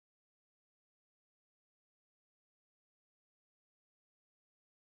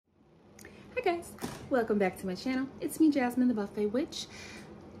Hi guys, welcome back to my channel. It's me, Jasmine, the Buffet Witch.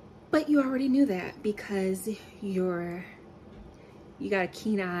 But you already knew that because you got a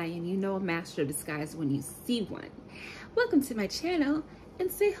keen eye and you know a master of disguise when you see one. Welcome to my channel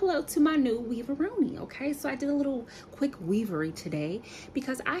and say hello to my new weaveroni, okay? So I did a little quick weavery today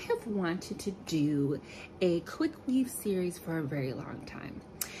because I have wanted to do a quick weave series for a very long time.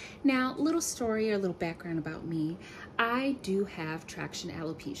 Now, little story or little background about me. I do have traction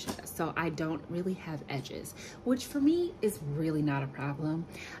alopecia, so I don't really have edges, which for me is really not a problem.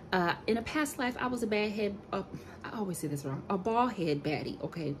 In a past life, I was a I always say this wrong, a bald head baddie,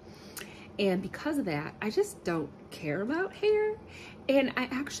 okay? And because of that, I just don't care about hair. And I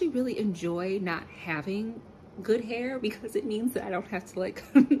actually really enjoy not having good hair because it means that I don't have to like,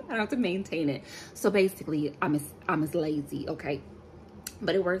 I don't have to maintain it. So basically, I'm as lazy, okay?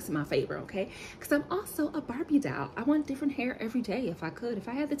 But it works in my favor, okay? Because I'm also a Barbie doll. I want different hair every day if I could. If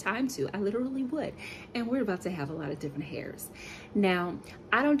I had the time to, I literally would. And we're about to have a lot of different hairs. Now,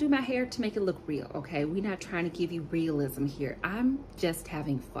 I don't do my hair to make it look real, okay? We're not trying to give you realism here. I'm just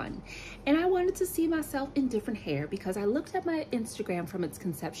having fun. And I wanted to see myself in different hair because I looked at my Instagram from its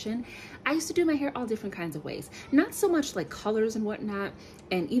conception. I used to do my hair all different kinds of ways. Not so much like colors and whatnot,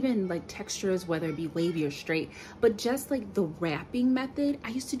 and even like textures, whether it be wavy or straight, but just like the wrapping method. I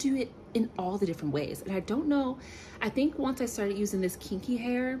used to do it in all the different ways. And I don't know, I think once I started using this kinky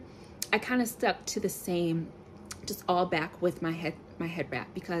hair, I kind of stuck to the same, just all back with my head wrap,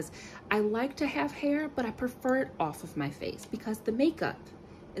 because I like to have hair, but I prefer it off of my face because the makeup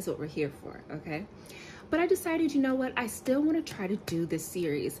is what we're here for, okay? But I decided, you know what, I still want to try to do this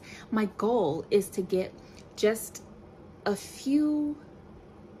series. My goal is to get just a few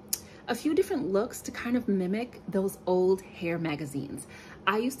different looks to kind of mimic those old hair magazines.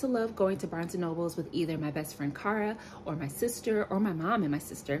 I used to love going to Barnes & Nobles with either my best friend Cara or my sister or my mom and my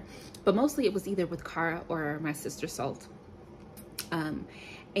sister, but mostly it was either with Cara or my sister Salt.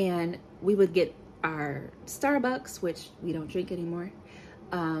 And we would get our Starbucks, which we don't drink anymore,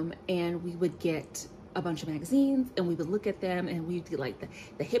 and we would get a bunch of magazines and we would look at them, and we'd do like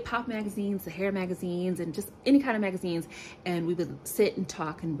the hip hop magazines, the hair magazines, and just any kind of magazines, and we would sit and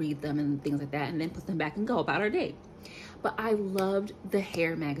talk and read them and things like that, and then put them back and go about our day. But I loved the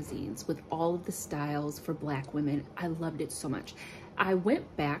hair magazines with all of the styles for Black women. I loved it so much. I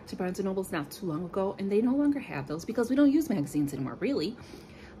went back to Barnes & Nobles not too long ago, and they no longer have those because we don't use magazines anymore, really.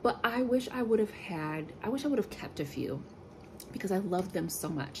 But I wish I would have kept a few, because I love them so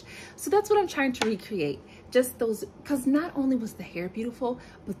much. So that's what I'm trying to recreate. Just those, because not only was the hair beautiful,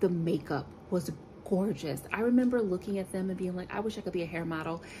 but the makeup was gorgeous. I remember looking at them and being like, I wish I could be a hair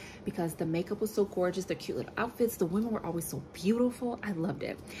model because the makeup was so gorgeous. The cute little outfits, the women were always so beautiful. I loved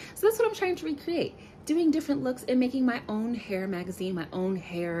it. So that's what I'm trying to recreate. Doing different looks and making my own hair magazine, my own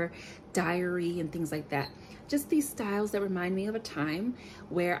hair diary and things like that. Just these styles that remind me of a time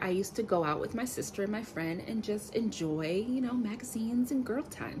where I used to go out with my sister and my friend and just enjoy, you know, magazines and girl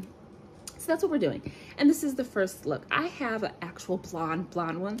time. So that's what we're doing. And this is the first look. I have an actual blonde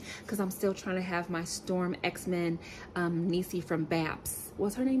one because I'm still trying to have my Storm X-Men Niecy from Babs.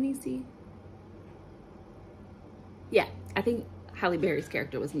 What's her name, Niecy? Yeah, I think Halle Berry's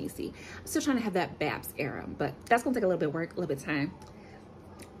character was Niecy. I'm still trying to have that Babs era, but that's gonna take a little bit of work, a little bit of time.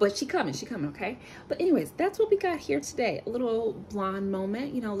 But she coming, okay? But anyways, that's what we got here today. A little blonde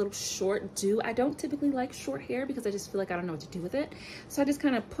moment, you know, a little short do. I don't typically like short hair because I just feel like I don't know what to do with it. So I just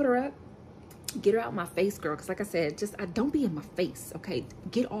kind of put her up, get her out my face, girl. Because like I said, just don't be in my face, okay?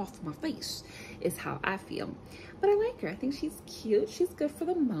 Get off my face is how I feel. But I like her. I think she's cute. She's good for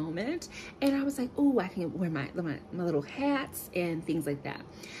the moment. And I was like, oh, I can wear my little hats and things like that.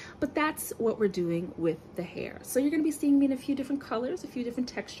 But that's what we're doing with the hair. So you're going to be seeing me in a few different colors, a few different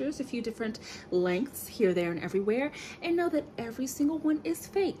textures, a few different lengths here, there, and everywhere. And know that every single one is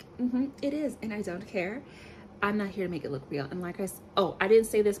fake. It is. And I don't care. I'm not here to make it look real. And like I didn't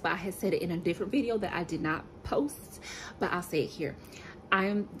say this, but I had said it in a different video that I did not post, but I'll say it here.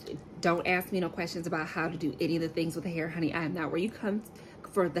 Don't ask me no questions about how to do any of the things with the hair, honey. I am not where you come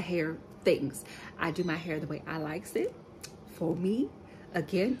for the hair things. I do my hair the way I likes it, for me.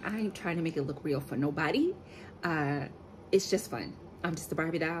 Again, I ain't trying to make it look real for nobody. It's just fun. I'm just a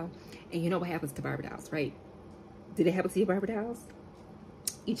Barbie doll. And you know what happens to Barbie dolls, right? Did it happen to you, Barbie dolls?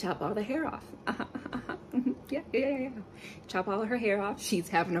 You chop all the hair off. Yeah. Chop all of her hair off. She's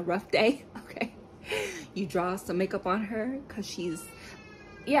having a rough day, okay? You draw some makeup on her because she's,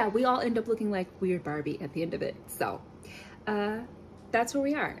 yeah, we all end up looking like weird Barbie at the end of it. So that's where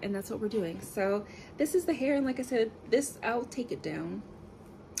we are, and that's what we're doing. So this is the hair, and like I said, I'll take it down.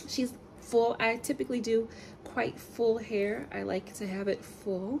 She's full. I typically do quite full hair. I like to have it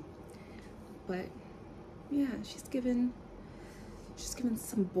full. but yeah, she's given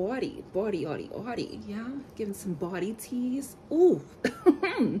some body, yeah, giving some body tease. Ooh.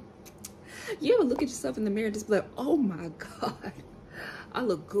 You ever look at yourself in the mirror and just be like, oh my God, I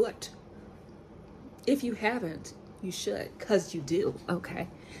look good? If you haven't, you should, because you do. Okay.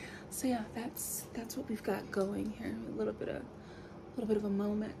 So yeah, that's what we've got going here. A little bit of a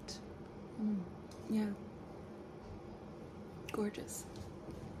moment. Yeah. Gorgeous.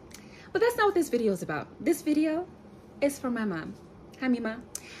 But that's not what this video is about. This video is for my mom. Hi, Mima.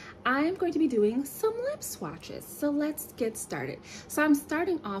 I'm going to be doing some lip swatches. So let's get started. So I'm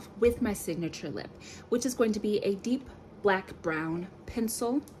starting off with my signature lip, which is going to be a deep black brown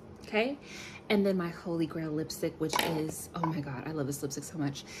pencil. Okay. And then my holy grail lipstick, which is, oh my God, I love this lipstick so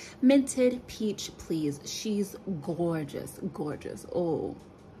much. Mented Peach Please. She's gorgeous, gorgeous. Oh,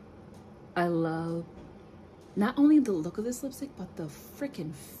 I love not only the look of this lipstick, but the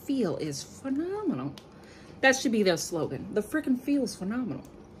freaking feel is phenomenal. That should be their slogan. The freaking feel is phenomenal.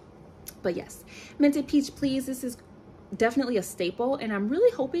 But yes, Mented Peach Please. This is definitely a staple, and I'm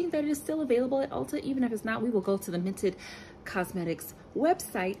really hoping that it is still available at Ulta. Even if it's not, we will go to the Mented Cosmetics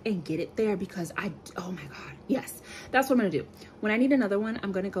website and get it there, because oh my God, yes, that's what I'm gonna do. When I need another one,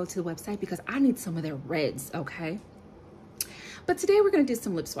 I'm gonna go to the website because I need some of their reds, okay? But today we're gonna do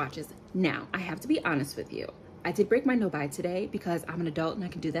some lip swatches. Now, I have to be honest with you. I did break my no-buy today because I'm an adult and I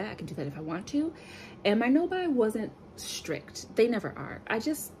can do that. I can do that if I want to. And my no-buy wasn't strict. They never are. I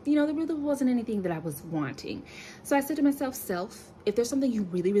just, you know, there really wasn't anything that I was wanting. So I said to myself, if there's something you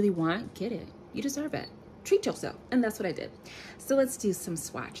really, really want, get it. You deserve it. Treat yourself. And that's what I did. So let's do some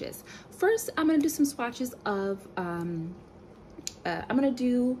swatches. First, I'm going to do some swatches of,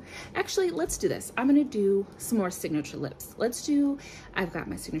 actually, let's do this. I'm going to do some more signature lips. I've got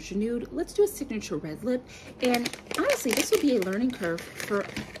my signature nude. Let's do a signature red lip. And honestly, this would be a learning curve or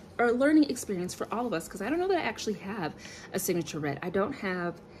a learning experience for all of us, because I don't know that I actually have a signature red. I don't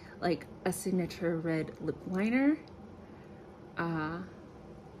have like a signature red lip liner. I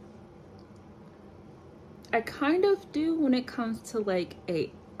kind of do when it comes to like a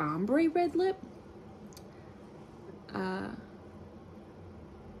ombre red lip.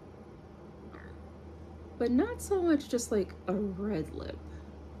 But not so much just like a red lip.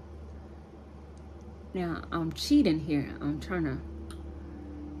 Now, I'm cheating here. I'm trying to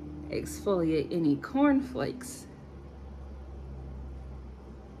exfoliate any cornflakes,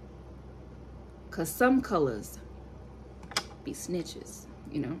 because some colors be snitches,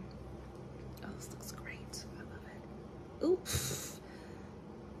 you know. Oh, this looks great. I love it. Oops.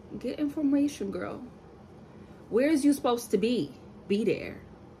 Get information, girl. Where is you supposed to be? Be there.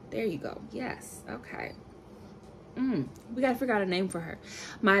 There you go. Yes. Okay. We gotta figure out a name for her.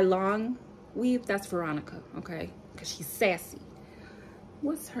 My long weave, that's Veronica, okay? Because she's sassy.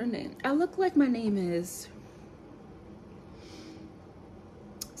 What's her name? I look like my name is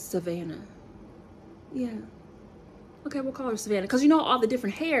Savannah. Yeah. Okay, we'll call her Savannah. Because you know all the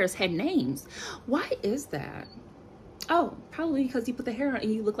different hairs had names. Why is that? Oh, probably because you put the hair on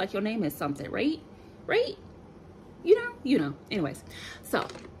and you look like your name is something, right? Right? You know. Anyways, so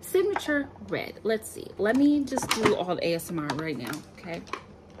signature red. Let's see. Let me just do all the ASMR right now, okay?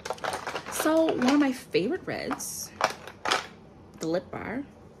 So one of my favorite reds, the lip bar.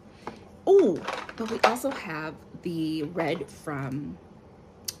 Oh, but we also have the red from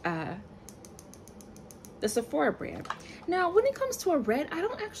the Sephora brand. Now, when it comes to a red, I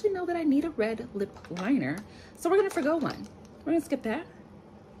don't actually know that I need a red lip liner, so we're gonna forgo one. We're gonna skip that.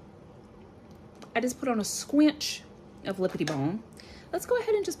 I just put on a squinch of lippity balm. Let's go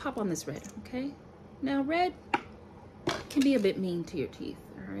ahead and just pop on this red, okay? Now, red can be a bit mean to your teeth,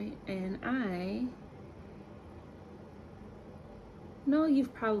 all right? And I know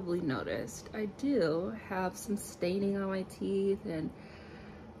you've probably noticed I do have some staining on my teeth, and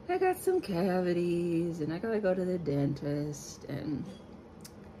I got some cavities, and I gotta go to the dentist, and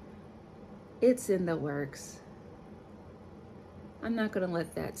it's in the works. I'm not gonna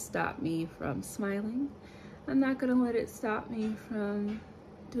let that stop me from smiling. I'm not gonna let it stop me from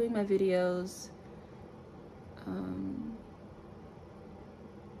doing my videos.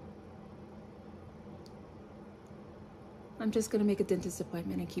 I'm just gonna make a dentist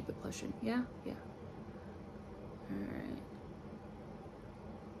appointment and keep it pushing. Yeah, yeah. All right.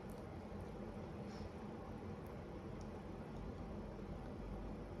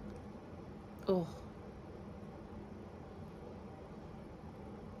 Oh.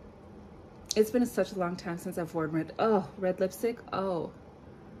 It's been such a long time since I've worn red. Oh, red lipstick. Oh.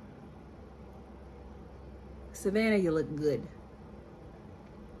 Savannah, you look good.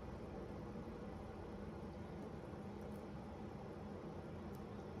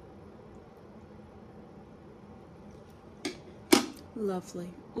 Lovely.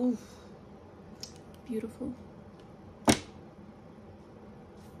 Ooh, beautiful.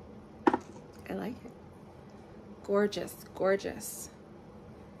 I like it. Gorgeous, gorgeous.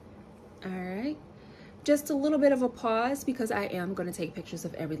 All right. Just a little bit of a pause because I am going to take pictures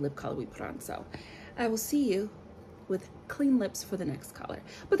of every lip color we put on. So I will see you with clean lips for the next color.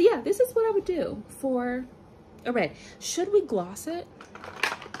 But yeah, this is what I would do for a red. Should we gloss it?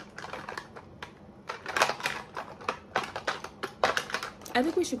 I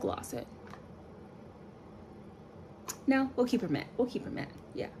think we should gloss it. No, we'll keep her matte. We'll keep her matte.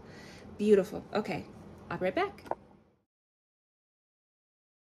 Yeah. Beautiful. Okay. I'll be right back.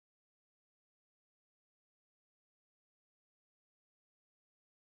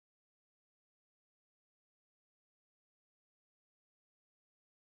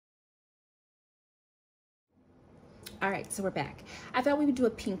 All right, so we're back. I thought we would do a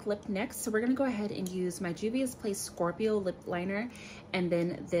pink lip next, so we're gonna go ahead and use my Juvia's Place Scorpio lip liner, and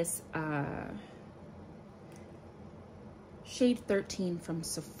then this shade 13 from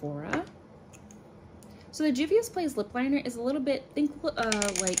Sephora. So the Juvia's Place lip liner is a little bit,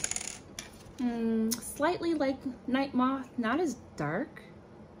 slightly like Night Moth, not as dark.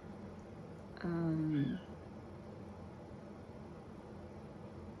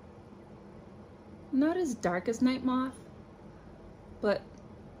 Not as dark as Night Moth, but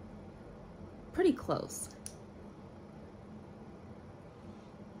pretty close.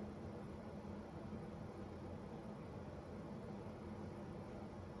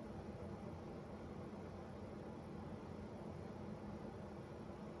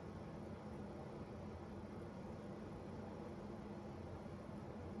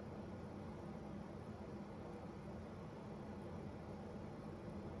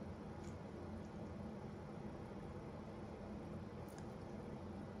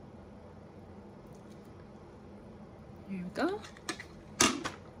 There we go.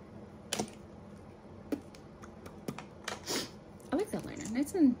 I like that liner,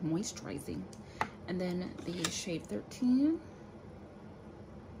 nice and moisturizing. And then the shade 13.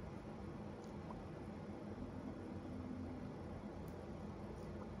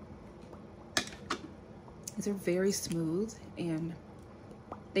 These are very smooth and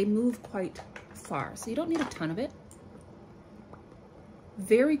they move quite far, so you don't need a ton of it.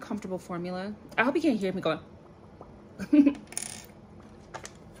 Very comfortable formula. I hope you can't hear me going.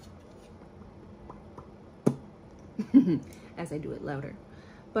 As I do it louder,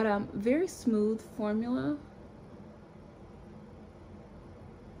 but very smooth formula,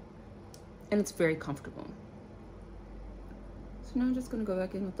 and it's very comfortable. So now I'm just gonna go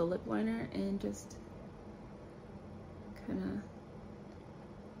back in with the lip liner and just kind of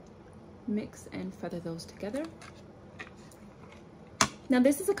mix and feather those together. Now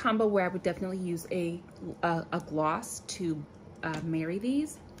this is a combo where I would definitely use a gloss to marry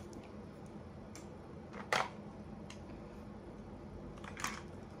these.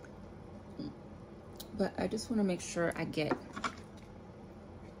 But I just want to make sure I get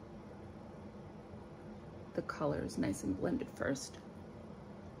the colors nice and blended first.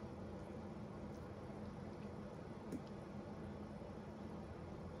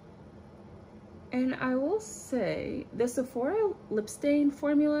 And I will say the Sephora Lip Stain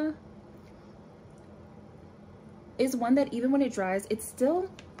formula is one that even when it dries, it's still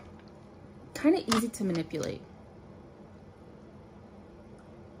kind of easy to manipulate.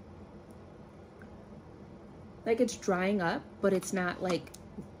 Like it's drying up, but it's not like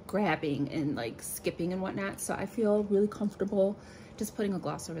grabbing and like skipping and whatnot. So I feel really comfortable just putting a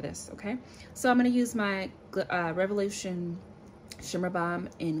gloss over this, okay? So I'm gonna use my Revolution Shimmer Balm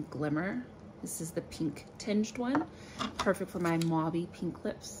in Glimmer. This is the pink tinged one. Perfect for my mauvey pink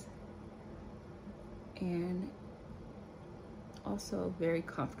lips. And also very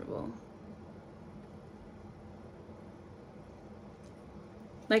comfortable.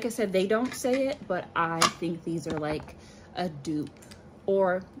 Like I said, they don't say it, but I think these are like a dupe.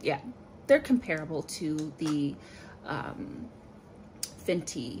 Or, yeah, they're comparable to the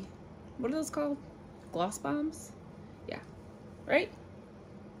Fenty, what are those called? Gloss bombs? Yeah, right?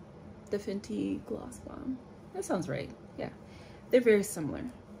 The Fenty Gloss Bomb. That sounds right, yeah. They're very similar.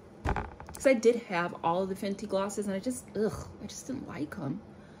 Because I did have all of the Fenty glosses and I just didn't like them.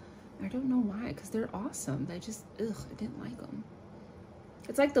 I don't know why, because they're awesome. I didn't like them.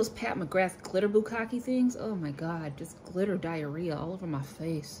 It's like those Pat McGrath glitter bukkake things. Oh my God, just glitter diarrhea all over my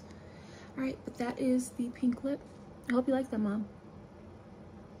face. All right, but that is the pink lip. I hope you like that, Mom.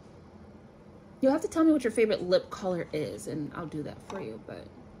 You'll have to tell me what your favorite lip color is and I'll do that for you, but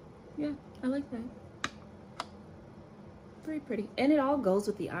yeah, I like that. Very pretty. And it all goes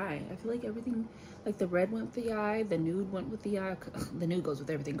with the eye. I feel like everything, like the red went with the eye, the nude went with the eye. The nude goes with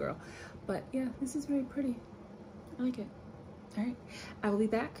everything, girl. But yeah, this is very pretty. I like it. All right, I will be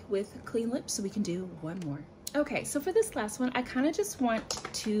back with clean lips so we can do one more. Okay, so for this last one, I kind of just want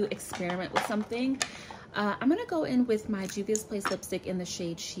to experiment with something. I'm gonna go in with my Juvia's Place lipstick in the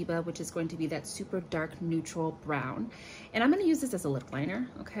shade Sheba, which is going to be that super dark neutral brown. And I'm gonna use this as a lip liner,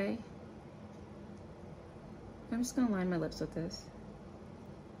 okay? I'm just gonna line my lips with this.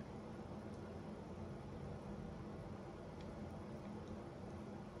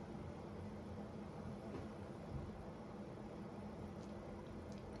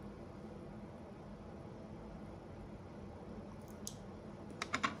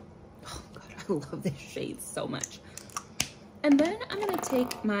 I love this shade so much. And then I'm gonna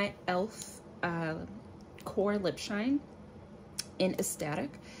take my e.l.f. Core Lip Shine in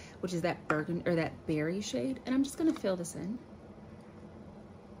Ecstatic, which is that burgundy or that berry shade, and I'm just gonna fill this in.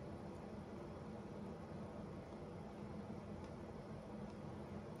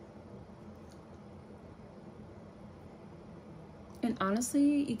 And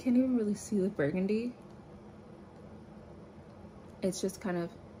honestly, you can't even really see the burgundy. It's just kind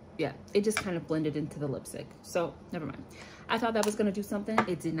of, yeah, it just kind of blended into the lipstick. So never mind. I thought that was gonna do something.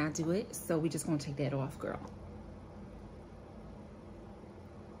 It did not do it. So we just gonna take that off, girl.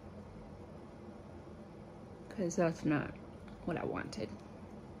 Because that's not what I wanted.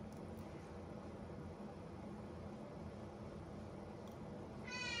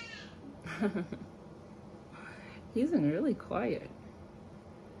 He's been really quiet.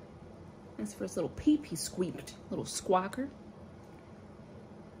 That's first little peep. He squeaked, little squawker.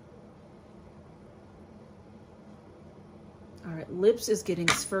 All right, lips is getting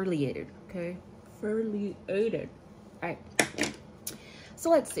sfoliated, okay? Foliated. All right. So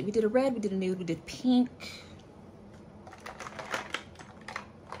let's see. We did a red, we did a nude, we did pink.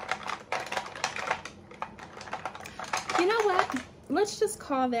 You know what? Let's just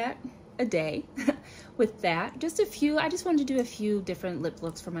call that a day with that. Just a few. I just wanted to do a few different lip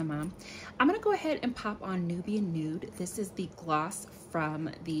looks for my mom. I'm going to go ahead and pop on Nubian Nude. This is the gloss from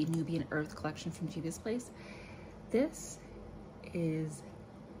the Nubian Earth collection from Juvia's Place. This is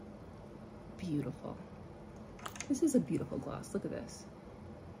beautiful. This is a beautiful gloss. Look at this.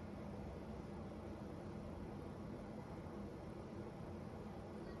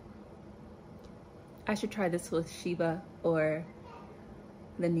 I should try this with Sheba or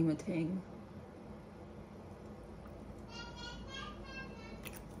the Nyma Tang.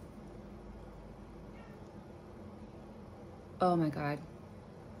 Oh my God.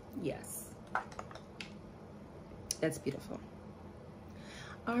 Yes. That's beautiful.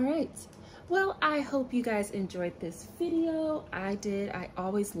 All right. Well, I hope you guys enjoyed this video. I did. I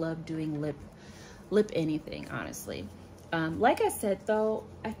always love doing lip anything, honestly. Like I said though,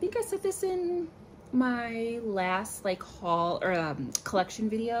 I think I said this in my last like haul or collection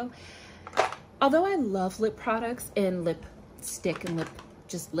video. Although I love lip products and lipstick and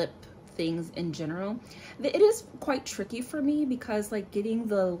lip things in general, it is quite tricky for me because like getting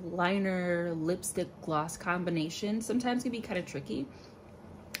the liner lipstick gloss combination sometimes can be kind of tricky,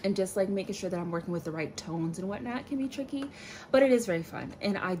 and just like making sure that I'm working with the right tones and whatnot can be tricky, but it is very fun.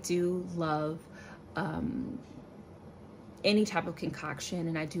 And I do love any type of concoction,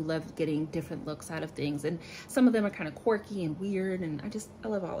 and I do love getting different looks out of things, and some of them are kind of quirky and weird, and I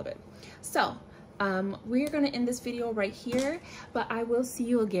love all of it. So we're gonna end this video right here, but I will see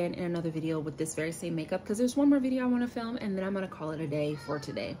you again in another video with this very same makeup, because there's one more video I want to film, and then I'm gonna call it a day for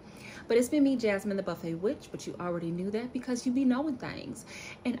today. But it's been me, Jasmine the Buffet Witch, but you already knew that because you be knowing things,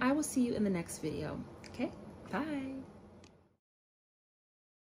 and I will see you in the next video. Okay, bye.